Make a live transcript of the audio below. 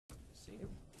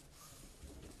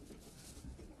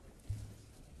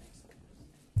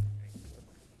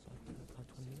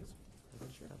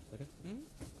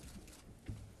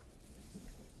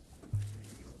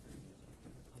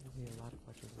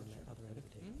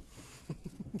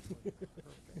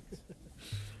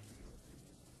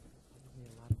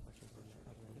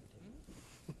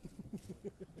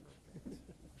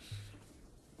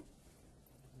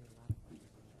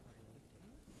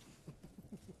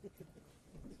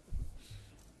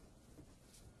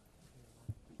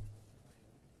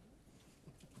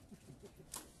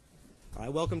All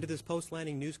right, welcome to this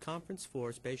post-landing news conference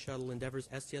for Space Shuttle Endeavour's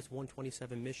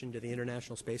sts-127 mission to the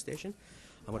International Space Station.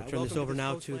 I'm going to turn this over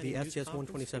now to the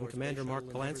sts-127 commander, Mark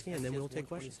Polanski, and then we'll take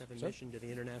questions. Mission to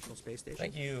the International Space Station.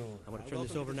 Thank you. I'm going to turn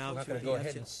this over now I'm not to going to go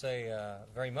ahead and say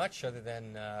very much other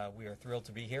than we are thrilled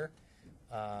to be here,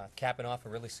 capping off a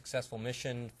really successful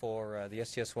mission for the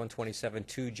sts-127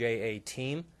 2JA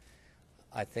team.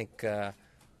 I think the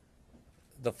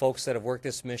folks that have worked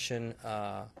this mission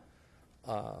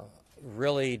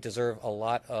really deserve a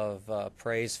lot of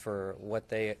praise for what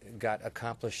they got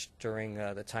accomplished during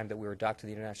the time that we were docked to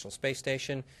the International Space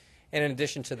Station. And in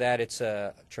addition to that, it's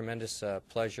a tremendous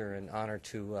pleasure and honor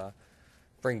to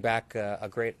bring back a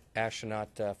great astronaut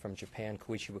from Japan,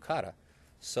 Koichi Wakata.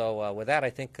 So with that, I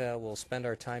think we'll spend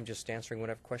our time just answering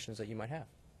whatever questions that you might have.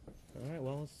 All right,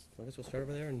 well, I guess we'll start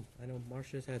over there, and I know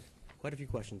Marcia's had quite a few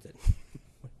questions in.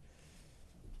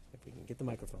 If we can get the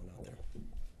microphone out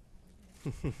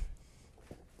there.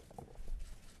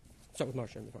 Start with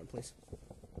Marcia in the front, please.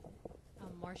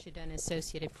 Marcia Dunn,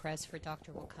 Associated Press for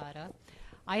Dr. Wakata.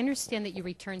 I understand that you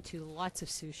returned to lots of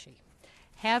sushi.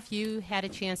 Have you had a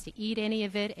chance to eat any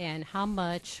of it, and how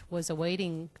much was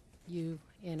awaiting you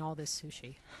in all this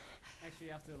sushi?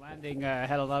 Actually, after landing, I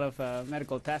had a lot of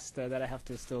medical tests that I have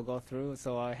to still go through,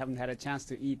 so I haven't had a chance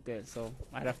to eat it. So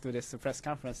right after this press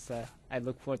conference, I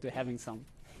look forward to having some.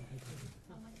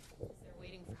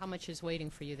 How much is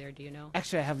waiting for you there, do you know?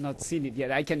 Actually, I have not seen it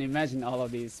yet. I can imagine all of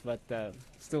these, but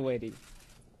still waiting.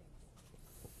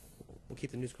 We'll keep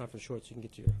the news conference short so you can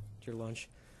get to your lunch.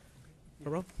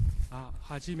 Haro?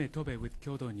 Hajime Tobe with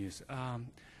Kyodo News.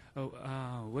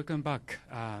 Welcome back,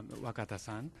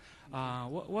 Wakata-san.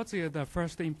 What's the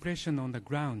first impression on the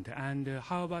ground, and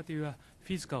how about your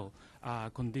physical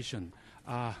condition?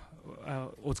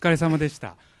 お疲れ様でし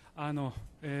た。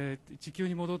地球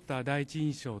に戻った第一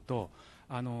印象と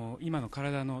今の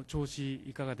体の調子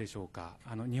いかがでしょうか。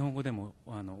日本語でも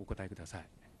お答えください。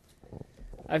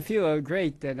I feel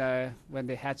great, and when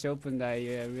the hatch opened,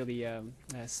 I really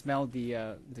smelled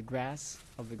the grass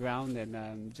of the ground, and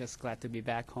I'm just glad to be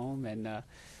back home. And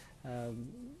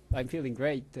I'm feeling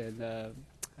great, and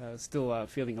still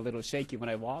feeling a little shaky when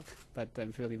I walk, but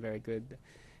I'm feeling very good.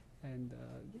 And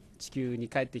地球に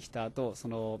帰ってきた後、そ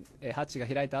のハッチが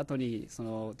開いた後にそ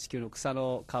の地球の草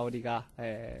の香りが、シ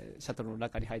ャトルの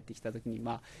中に入ってきた時に、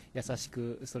優し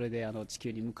くそれで地球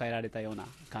に迎えられたような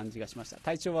感じがしました。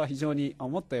体調は非常に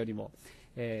思ったよりも、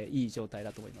いい状態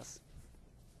だと思います。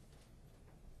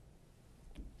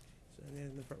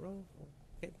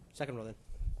Second row then.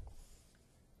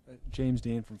 James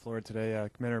Dean from Florida Today.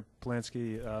 Commander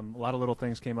Polanski, a lot of little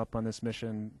things came up on this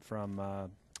mission, from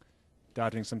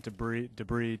dodging some debris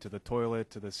to the toilet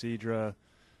to the Seadra,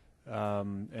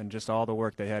 and just all the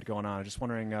work they had going on. I'm just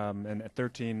wondering, and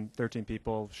 13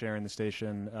 people sharing the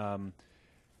station,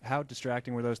 how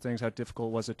distracting were those things? How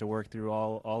difficult was it to work through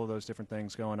all of those different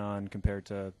things going on compared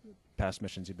to past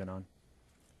missions you've been on?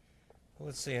 Well,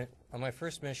 let's see. On my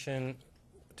first mission,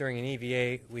 during an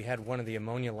EVA, we had one of the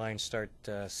ammonia lines start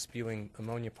spewing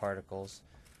ammonia particles.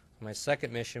 On my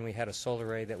second mission, we had a solar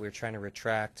array that we were trying to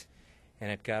retract, and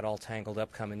it got all tangled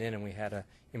up coming in, and we had to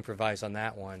improvise on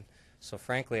that one. So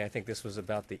frankly, I think this was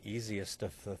about the easiest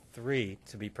of the three,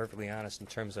 to be perfectly honest, in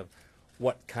terms of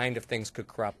what kind of things could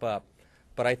crop up.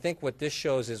 But I think what this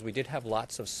shows is we did have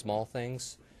lots of small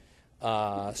things,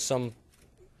 some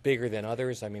bigger than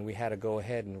others. I mean, we had to go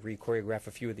ahead and re-choreograph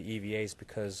a few of the EVAs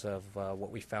because of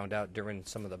what we found out during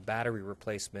some of the battery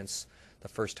replacements the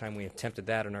first time we attempted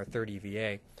that in our third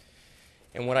EVA.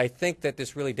 And what I think that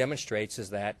this really demonstrates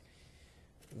is that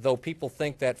though people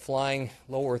think that flying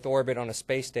low Earth orbit on a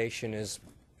space station is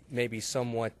maybe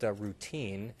somewhat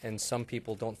routine, and some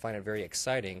people don't find it very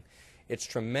exciting, it's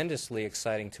tremendously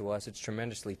exciting to us. It's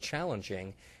tremendously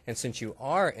challenging. And since you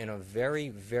are in a very,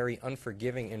 very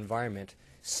unforgiving environment,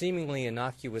 seemingly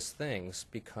innocuous things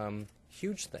become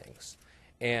huge things.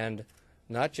 And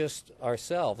not just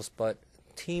ourselves, but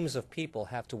teams of people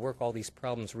have to work all these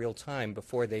problems real time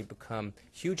before they become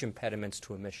huge impediments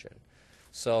to a mission.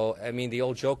 So, I mean, the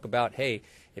old joke about, hey,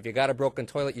 if you got a broken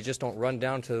toilet, you just don't run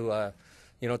down to,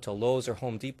 to Lowe's or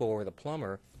Home Depot or the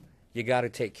plumber. You got to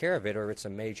take care of it, or it's a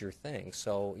major thing.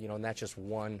 So, and that's just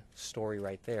one story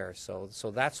right there. So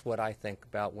that's what I think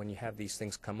about when you have these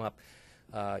things come up.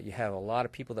 You have a lot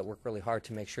of people that work really hard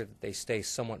to make sure that they stay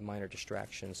somewhat minor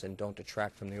distractions and don't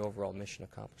detract from the overall mission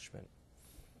accomplishment.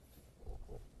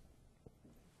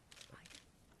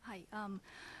 Hi.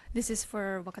 This is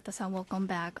for Wakata-san. Welcome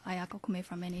back. Ayako Kume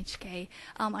from NHK.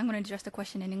 I'm going to address the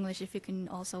question in English, if you can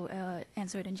also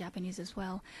answer it in Japanese as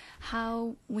well.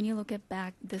 How, when you look at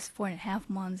back this 4.5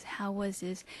 months, how was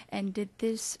this? And did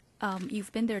this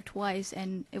you've been there twice,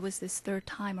 and it was this third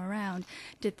time around.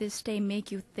 Did this stay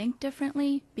make you think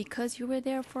differently because you were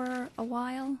there for a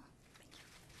while?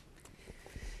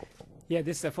 Yeah,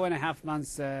 this 4.5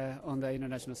 months on the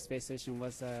International Space Station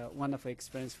was a wonderful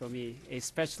experience for me.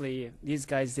 Especially, these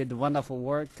guys did wonderful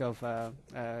work of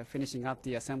finishing up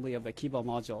the assembly of the Kibo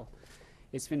module.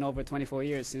 It's been over 24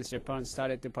 years since Japan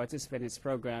started to participate in this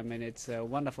program, and it's a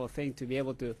wonderful thing to be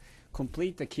able to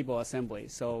complete the Kibo assembly.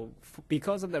 So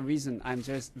because of the reason, I'm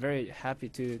just very happy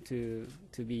to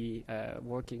be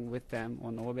working with them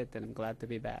on orbit, and I'm glad to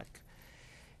be back.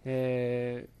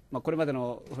 これまで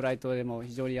のフライトでも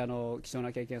非常に貴重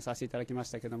な経験をさせていただきま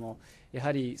したけども、や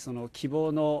はりその希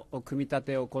望の組み立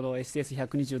てをこの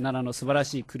sts-127 の素晴ら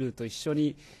しいクルーと一緒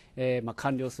に、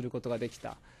完了することができ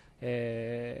た、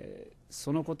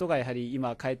そのことがやはり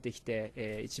今帰ってき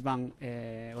て、一番、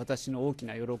私の大き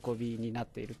な喜びになっ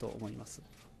ていると思います。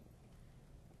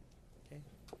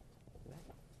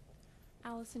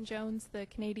Allison Jones, the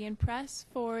Canadian Press.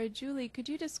 For Julie, could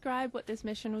you describe what this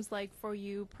mission was like for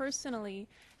you personally,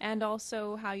 and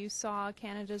also how you saw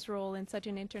Canada's role in such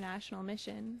an international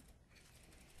mission?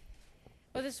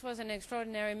 Well, this was an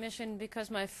extraordinary mission because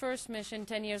my first mission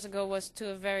 10 years ago was to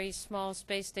a very small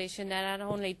space station that had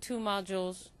only 2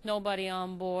 modules, nobody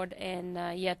on board, and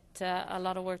yet a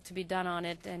lot of work to be done on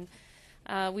it. And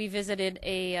we visited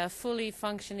a fully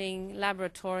functioning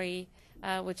laboratory,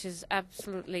 which is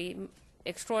absolutely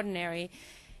extraordinary.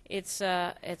 It's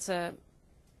a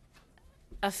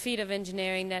feat of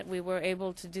engineering that we were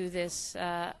able to do this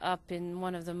up in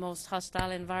one of the most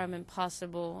hostile environment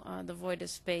possible, the void of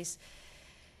space.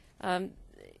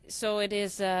 So it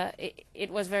is.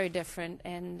 It was very different,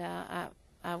 and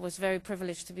I was very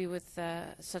privileged to be with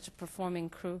such a performing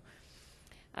crew.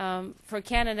 For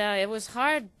Canada, it was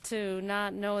hard to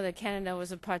not know that Canada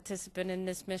was a participant in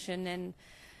this mission, and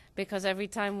because every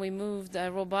time we moved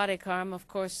a robotic arm, of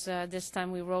course, this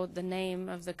time we wrote the name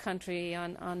of the country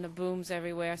on the booms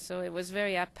everywhere. So it was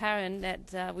very apparent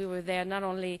that we were there not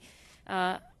only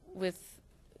with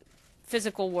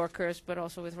physical workers, but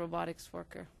also with robotics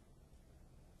workers.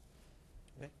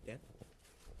 Okay, Dan?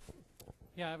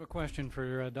 Yeah, I have a question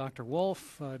for Dr.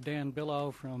 Wolf. Dan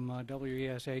Billow from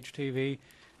WESH-TV.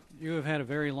 You have had a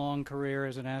very long career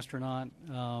as an astronaut,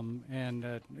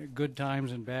 and good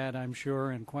times and bad, I'm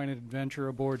sure, and quite an adventure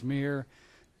aboard Mir,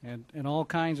 and all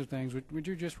kinds of things. Would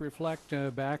you just reflect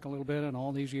back a little bit on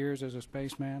all these years as a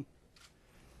spaceman?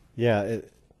 Yeah,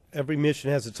 every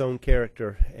mission has its own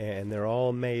character, and they're all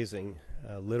amazing,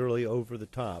 literally over the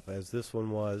top, as this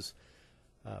one was.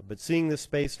 But seeing this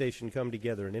space station come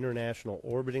together, an international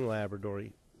orbiting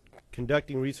laboratory,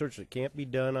 conducting research that can't be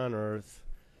done on Earth,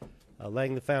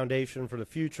 laying the foundation for the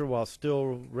future while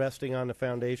still resting on the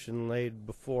foundation laid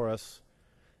before us,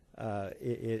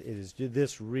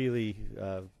 this really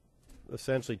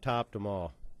essentially topped them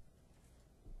all.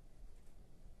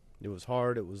 It was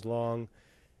hard, it was long,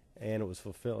 and it was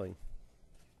fulfilling.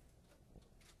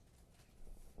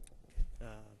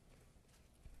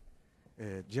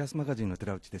 GS マガジンの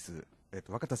寺内です。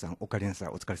若田さん、おかえりなさい、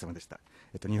お疲れ様でした。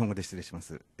日本語で失礼しま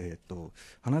す。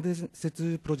花伝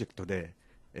説プロジェクトで、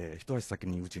一足先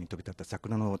に宇宙に飛び立った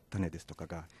桜の種ですとか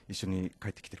が一緒に帰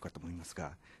ってきているかと思います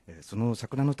が、その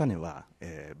桜の種は、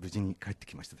無事に帰って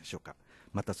きましたでしょうか。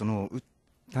またその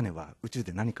種は宇宙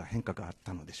で何か変化があっ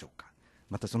たのでしょうか。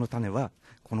またその種は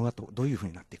この後どういうふう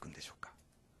になっていくんでしょうか。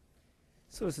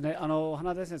そうですね、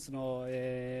花伝説の、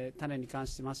種に関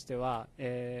しましては、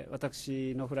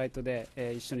私のフライトで、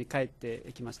一緒に帰っ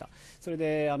てきました。それ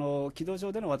で軌道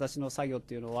上での私の作業っ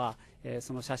ていうのは、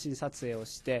その写真撮影を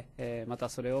して、また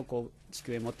それを地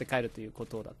球へ持って帰るというこ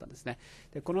とだったんですね。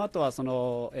でこの後はそ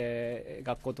の、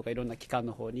学校とかいろんな機関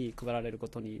の方に配られるこ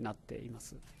とになっていま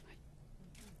す。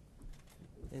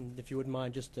And if you wouldn't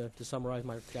mind, just to summarize,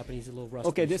 my Japanese is a little rusty.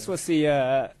 Okay, this so. was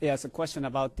the yes, a question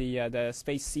about the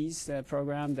Space Seas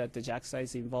program that the JAXA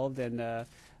is involved in. The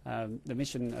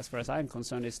mission, as far as I'm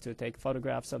concerned, is to take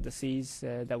photographs of the seas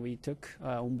that we took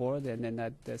on board, and then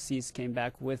that the seas came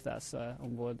back with us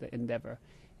on board the Endeavour.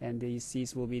 And these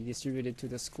seas will be distributed to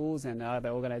the schools and other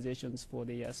organizations for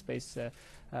the space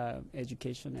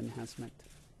education enhancement.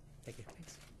 Thank you.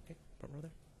 Thanks. Okay, front row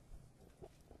there.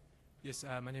 Yes,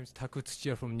 my name is Taku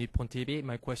Tsuchiya from Nippon TV.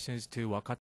 My question is to Wakata.